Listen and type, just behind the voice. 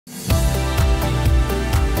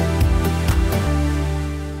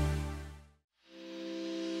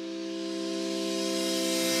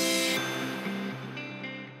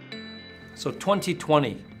So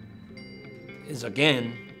 2020 is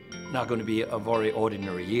again not going to be a very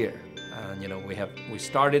ordinary year. And we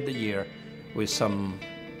started the year with some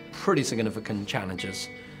pretty significant challenges,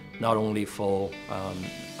 not only for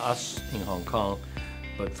us in Hong Kong,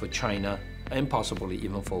 but for China and possibly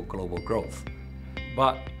even for global growth.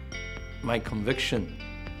 But my conviction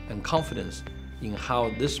and confidence in how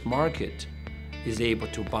this market is able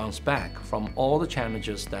to bounce back from all the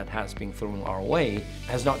challenges that has been thrown our way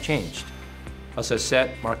has not changed. As I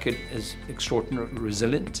said, market is extraordinarily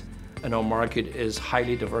resilient, and our market is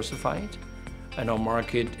highly diversified, and our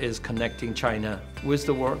market is connecting China with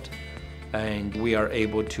the world, and we are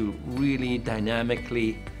able to really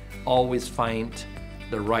dynamically always find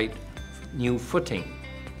the right new footing,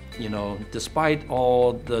 despite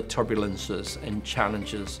all the turbulences and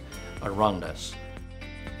challenges around us.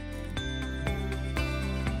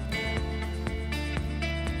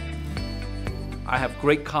 I have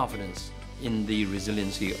great confidence in the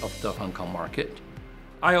resiliency of the Hong Kong market.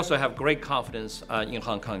 I also have great confidence in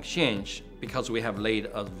Hong Kong Exchange because we have laid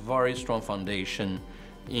a very strong foundation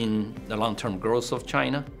in the long-term growth of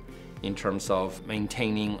China in terms of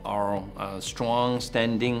maintaining our strong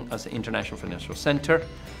standing as an international financial center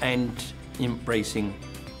and embracing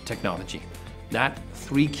technology. That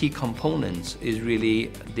three key components is really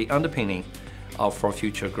the underpinning of our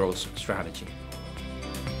future growth strategy.